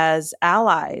 as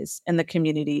allies in the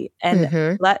community,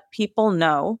 and let people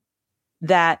know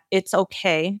that it's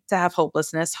okay to have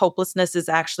hopelessness. Hopelessness is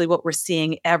actually what we're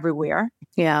seeing everywhere.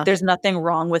 Yeah. There's nothing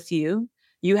wrong with you.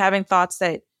 You having thoughts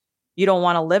that you don't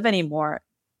want to live anymore.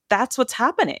 That's what's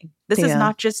happening. This is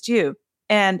not just you.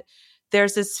 And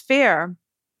there's this fear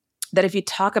that if you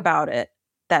talk about it,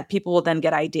 that people will then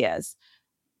get ideas.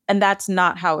 And that's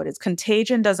not how it is.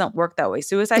 Contagion doesn't work that way.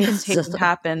 Suicide contagion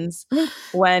happens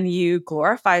when you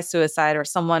glorify suicide, or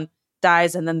someone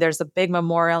dies and then there's a big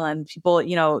memorial and people,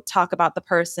 talk about the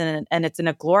person and it's in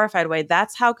a glorified way.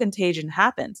 That's how contagion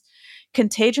happens.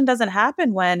 Contagion doesn't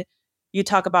happen when you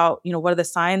talk about, what are the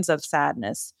signs of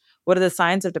sadness? What are the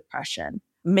signs of depression?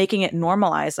 Making it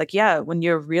normalized. Like, when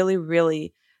you're really,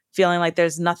 really feeling like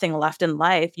there's nothing left in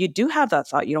life, you do have that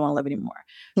thought you don't want to live anymore.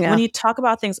 Yeah. When you talk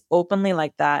about things openly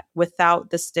like that, without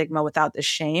the stigma, without the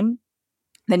shame,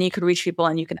 then you could reach people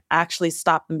and you can actually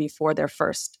stop them before their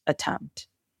first attempt.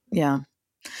 Yeah.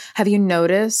 Have you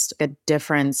noticed a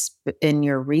difference in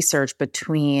your research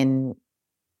between,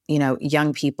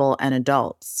 young people and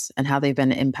adults, and how they've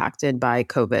been impacted by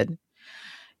COVID?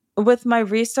 With my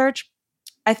research,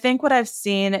 I think what I've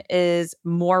seen is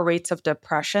more rates of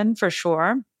depression for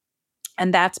sure.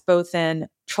 And that's both in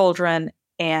children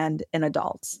and in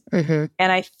adults. And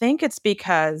I think it's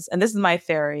because, and this is my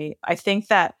theory, I think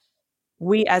that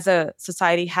we as a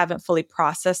society haven't fully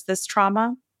processed this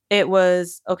trauma. It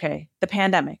was, okay, the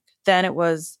pandemic. Then it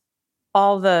was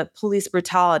all the police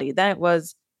brutality. Then it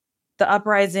was the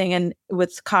uprising and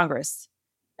with Congress.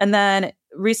 And then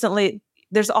recently,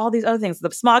 there's all these other things.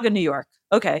 The smog in New York.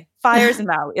 Okay. Fires in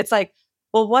Maui. It's like,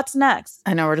 well, what's next?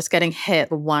 I know we're just getting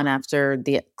hit one after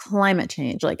the climate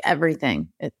change, like everything.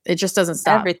 It just doesn't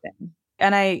stop. Everything.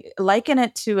 And I liken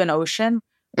it to an ocean.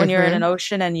 When you're in an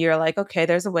ocean and you're like, okay,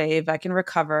 there's a wave, I can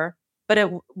recover. But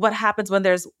what happens when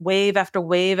there's wave after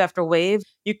wave after wave?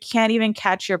 You can't even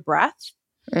catch your breath.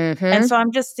 And so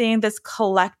I'm just seeing this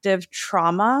collective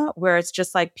trauma where it's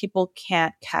just like people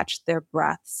can't catch their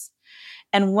breaths.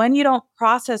 And when you don't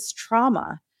process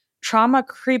trauma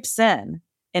creeps in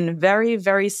very,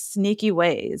 very sneaky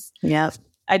ways. Yeah.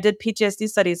 I did PTSD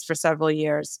studies for several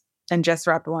years and just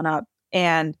wrapped one up.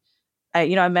 And I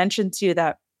mentioned to you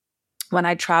that when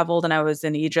I traveled and I was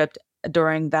in Egypt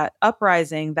during that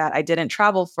uprising, that I didn't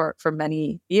travel for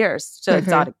many years to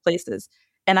exotic places.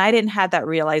 And I didn't have that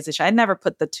realization. I never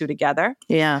put the two together.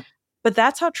 Yeah. But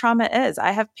that's how trauma is.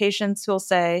 I have patients who will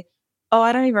say, oh,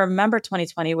 I don't even remember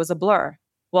 2020. It was a blur.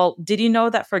 Well, did you know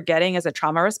that forgetting is a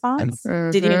trauma response?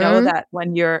 Did you know that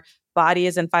when your body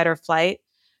is in fight or flight,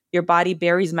 your body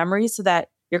buries memories so that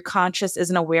your conscious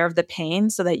isn't aware of the pain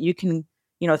so that you can,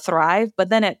 thrive? But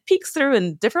then it peeks through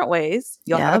in different ways.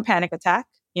 You'll have a panic attack.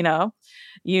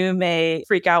 You may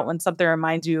freak out when something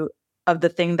reminds you of the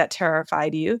thing that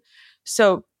terrified you.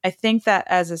 So I think that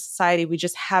as a society, we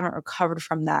just haven't recovered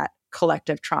from that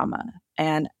collective trauma.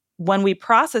 And when we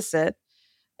process it,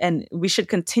 and we should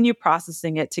continue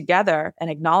processing it together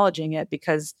and acknowledging it,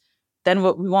 because then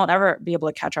we won't ever be able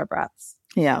to catch our breaths.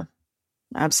 Yeah,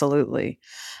 absolutely.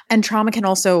 And trauma can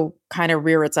also kind of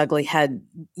rear its ugly head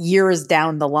years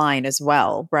down the line as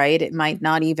well, right? It might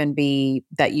not even be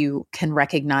that you can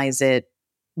recognize it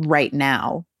right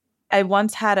now. I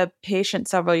once had a patient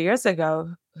several years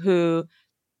ago who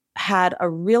had a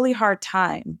really hard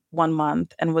time one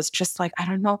month and was just like, I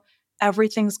don't know,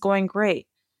 everything's going great.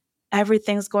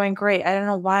 Everything's going great. I don't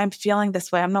know why I'm feeling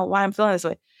this way. I don't know why I'm feeling this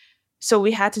way. So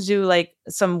we had to do like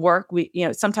some work.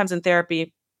 Sometimes in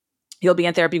therapy, you'll be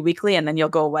in therapy weekly and then you'll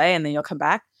go away and then you'll come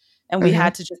back. And we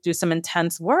had to just do some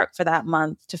intense work for that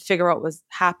month to figure out what was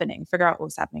happening.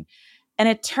 And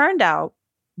it turned out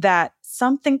that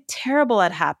something terrible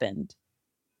had happened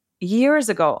years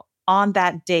ago on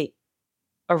that date,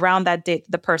 around that date,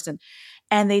 the person,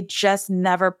 and they just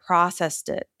never processed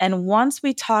it. And once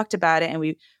we talked about it and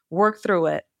we worked through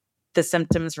it, the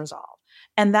symptoms resolved.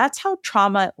 And that's how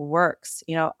trauma works.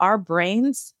 Our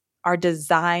brains are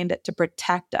designed to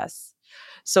protect us.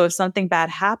 So if something bad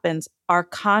happens, our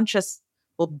conscious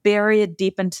will bury it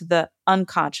deep into the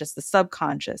unconscious, the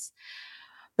subconscious.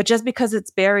 But just because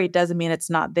it's buried doesn't mean it's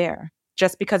not there.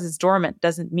 Just because it's dormant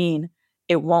doesn't mean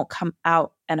it won't come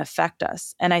out and affect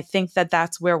us. And I think that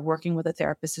that's where working with a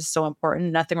therapist is so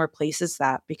important. Nothing replaces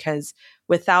that, because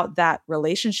without that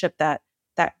relationship that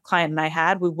client and I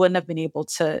had, we wouldn't have been able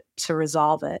to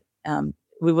resolve it.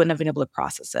 We wouldn't have been able to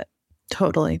process it.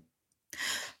 Totally.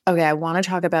 Okay, I want to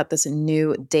talk about this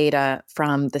new data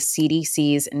from the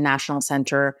CDC's National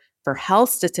Center for Health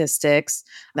Statistics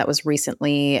that was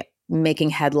recently making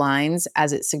headlines,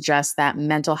 as it suggests that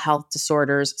mental health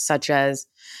disorders such as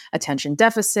attention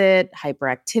deficit,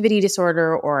 hyperactivity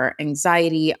disorder, or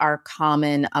anxiety are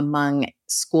common among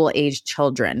school-aged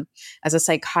children. As a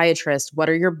psychiatrist, what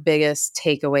are your biggest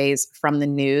takeaways from the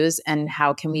news, and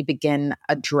how can we begin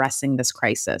addressing this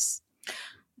crisis?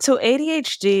 So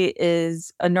ADHD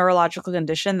is a neurological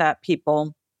condition that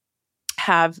people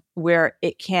have where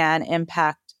it can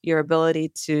impact your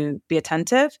ability to be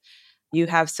attentive. You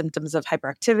have symptoms of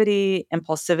hyperactivity,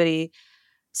 impulsivity.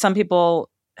 Some people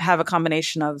have a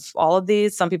combination of all of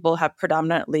these. Some people have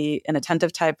predominantly an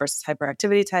attentive type versus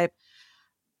hyperactivity type.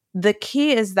 The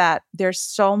key is that there's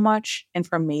so much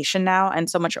information now and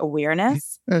so much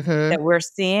awareness that we're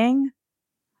seeing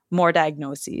more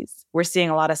diagnoses. We're seeing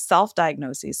a lot of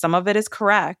self-diagnoses. Some of it is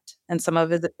correct and some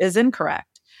of it is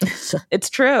incorrect. It's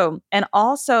true. And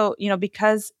also,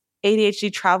 because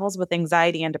ADHD travels with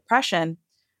anxiety and depression,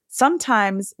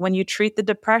 sometimes when you treat the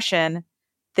depression,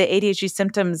 the ADHD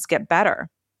symptoms get better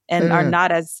and are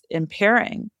not as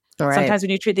impairing. Right. Sometimes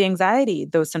when you treat the anxiety,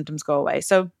 those symptoms go away.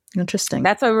 So interesting.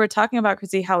 That's why we were talking about,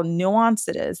 Chrissy, how nuanced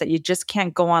it is, that you just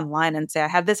can't go online and say, I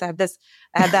have this, I have this,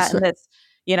 I have that, and this,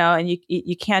 and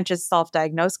you can't just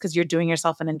self-diagnose, because you're doing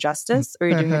yourself an injustice, or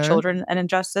you're doing your children an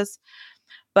injustice.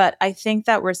 But I think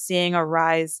that we're seeing a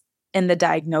rise in the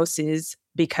diagnoses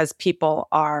because people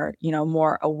are,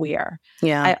 more aware.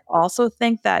 Yeah. I also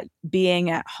think that being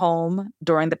at home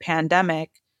during the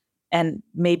pandemic and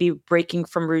maybe breaking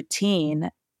from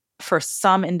routine for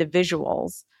some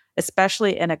individuals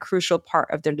especially in a crucial part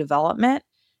of their development,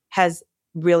 has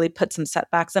really put some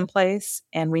setbacks in place.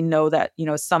 And we know that,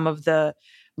 some of the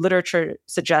literature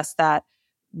suggests that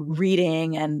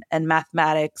reading and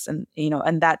mathematics and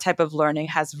that type of learning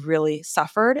has really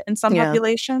suffered in some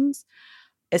populations,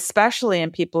 especially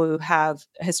in people who have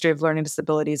a history of learning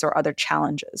disabilities or other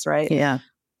challenges, right? Yeah.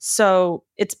 So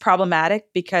it's problematic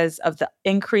because of the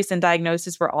increase in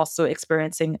diagnosis. We're also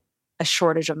experiencing a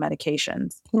shortage of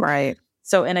medications. Right.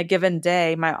 So in a given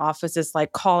day, my office is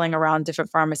like calling around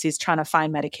different pharmacies trying to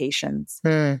find medications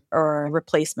or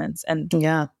replacements. And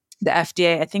the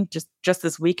FDA, I think just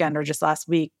this weekend or just last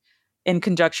week, in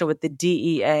conjunction with the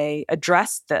DEA,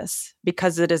 addressed this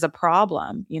because it is a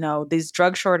problem. These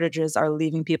drug shortages are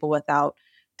leaving people without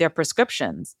their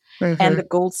prescriptions. And the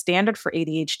gold standard for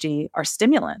ADHD are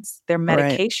stimulants, they're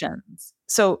medications. Right.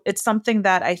 So it's something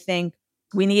that I think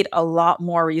we need a lot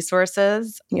more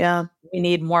resources. Yeah. We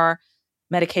need more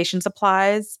medication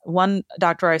supplies. One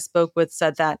doctor I spoke with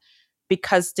said that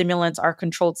because stimulants are a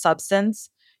controlled substance,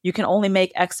 you can only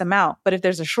make X amount. But if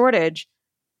there's a shortage,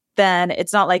 then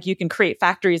it's not like you can create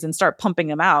factories and start pumping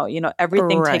them out.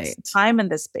 Everything takes time in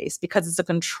this space because it's a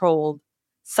controlled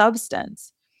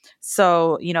substance.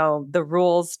 So, the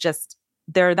rules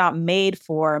they're not made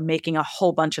for making a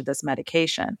whole bunch of this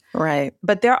medication. Right.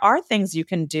 But there are things you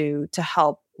can do to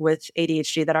help with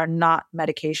ADHD that are not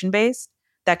medication-based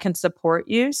that can support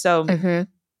you. So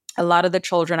a lot of the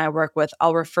children I work with,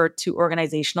 I'll refer to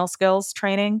organizational skills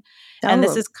training. Oh. And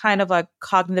this is kind of a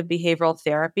cognitive behavioral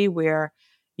therapy where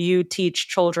you teach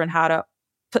children how to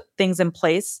put things in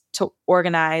place to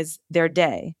organize their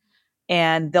day.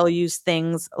 And they'll use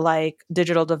things like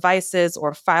digital devices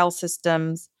or file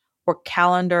systems or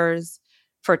calendars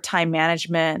for time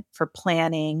management, for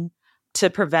planning, to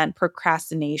prevent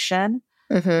procrastination.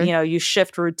 You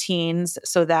shift routines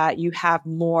so that you have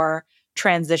more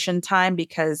transition time,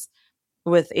 because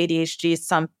with ADHD,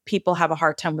 some people have a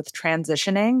hard time with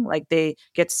transitioning. Like they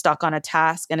get stuck on a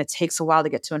task and it takes a while to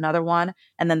get to another one,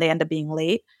 and then they end up being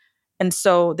late. And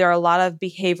so there are a lot of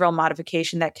behavioral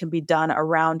modification that can be done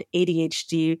around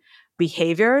ADHD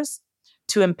behaviors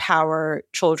to empower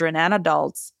children and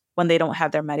adults when they don't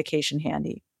have their medication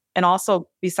handy. And also,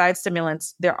 besides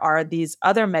stimulants, there are these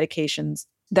other medications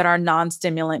that are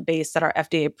non-stimulant based that are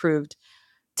FDA approved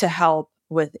to help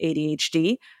with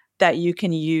ADHD that you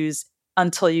can use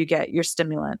until you get your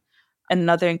stimulant.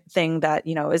 Another thing that,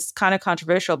 is kind of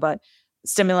controversial, but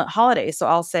stimulant holidays. So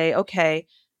I'll say, okay,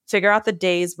 figure out the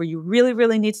days where you really,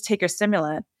 really need to take your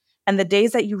stimulant, and the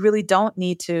days that you really don't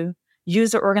need to,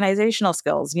 use your organizational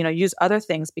skills, use other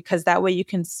things, because that way you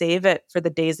can save it for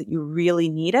the days that you really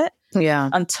need it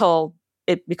until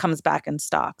it becomes back in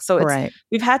stock. So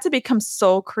we've had to become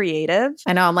so creative.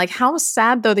 I know. I'm like, how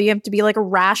sad though that you have to be like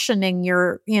rationing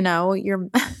your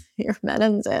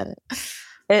medicine.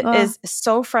 It is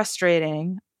so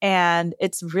frustrating. And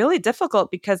it's really difficult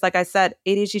because, like I said,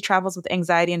 ADHD travels with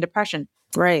anxiety and depression.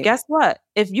 Right. Guess what?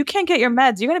 If you can't get your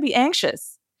meds, you're going to be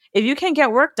anxious. If you can't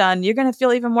get work done, you're going to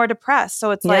feel even more depressed.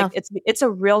 So it's like, it's a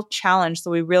real challenge.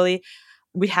 So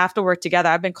we have to work together.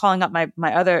 I've been calling up my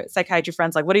other psychiatry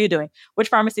friends, like, what are you doing? Which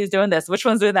pharmacy is doing this? Which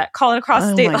one's doing that? Calling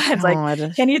across state lines. God.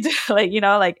 Like, can you do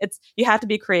you have to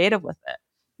be creative with it.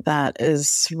 That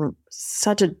is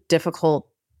such a difficult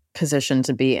position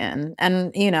to be in.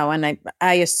 And, and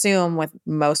I assume with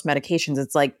most medications,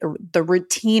 it's like the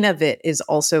routine of it is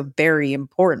also very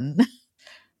important.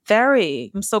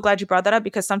 Very. I'm so glad you brought that up,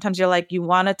 because sometimes you're like, you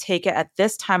want to take it at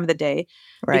this time of the day,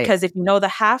 because if you know the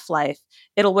half-life,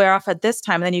 it'll wear off at this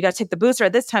time. And then you got to take the booster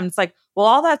at this time. It's like, well,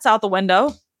 all that's out the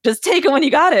window. Just take it when you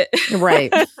got it.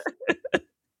 Right.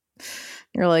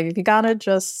 You're like, if you got it,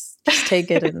 just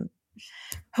take it and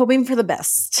hoping for the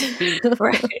best.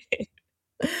 Right.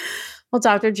 Well,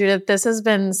 Dr. Judith, this has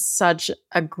been such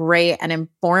a great and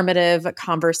informative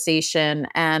conversation,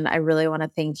 and I really want to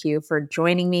thank you for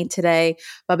joining me today.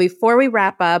 But before we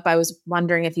wrap up, I was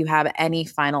wondering if you have any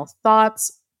final thoughts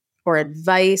or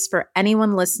advice for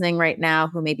anyone listening right now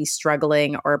who may be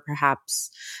struggling or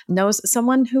perhaps knows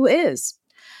someone who is.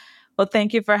 Well,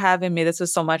 thank you for having me. This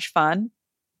was so much fun.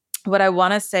 What I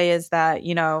want to say is that,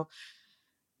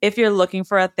 if you're looking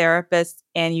for a therapist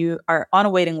and you are on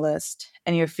a waiting list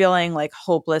and you're feeling like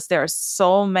hopeless, there are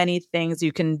so many things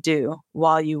you can do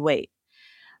while you wait.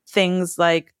 Things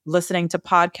like listening to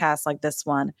podcasts like this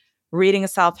one, reading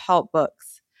self-help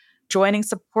books, joining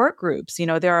support groups.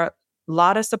 There are a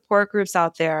lot of support groups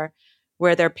out there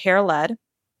where they're peer-led.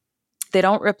 They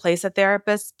don't replace a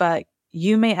therapist, but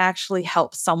you may actually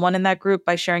help someone in that group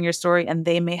by sharing your story, and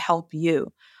they may help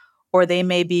you. or they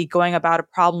may be going about a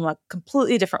problem a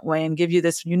completely different way and give you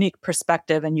this unique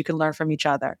perspective, and you can learn from each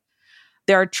other.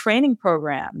 There are training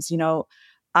programs.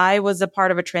 I was a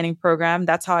part of a training program.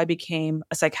 That's how I became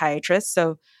a psychiatrist.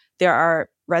 So there are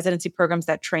residency programs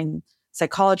that train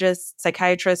psychologists,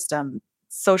 psychiatrists,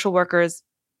 social workers.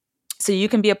 So you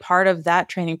can be a part of that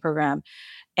training program,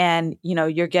 and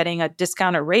you're getting a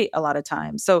discounted rate a lot of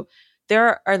times. So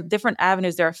there are different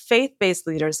avenues. There are faith-based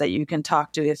leaders that you can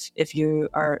talk to if you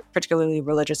are particularly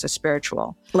religious or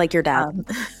spiritual, like your dad.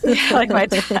 Like my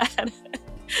dad.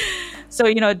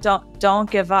 So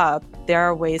don't give up. There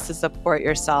are ways to support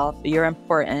yourself. You're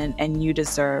important, and you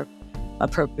deserve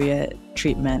appropriate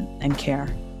treatment and care.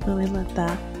 Oh, I love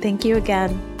that. Thank you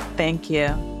again. Thank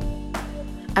you.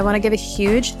 I want to give a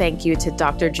huge thank you to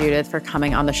Dr. Judith for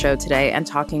coming on the show today and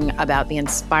talking about the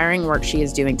inspiring work she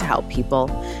is doing to help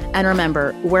people. And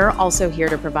remember, we're also here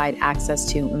to provide access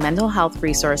to mental health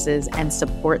resources and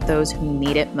support those who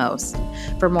need it most.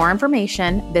 For more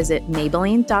information, visit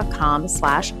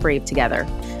Maybelline.com/bravetogether.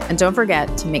 And don't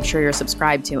forget to make sure you're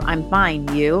subscribed to I'm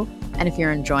Fine, You. And if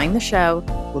you're enjoying the show,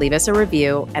 leave us a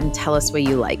review and tell us what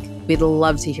you like. We'd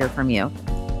love to hear from you.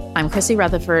 I'm Chrissy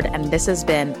Rutherford, and this has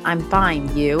been I'm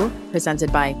Fine, You,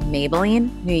 presented by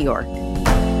Maybelline, New York.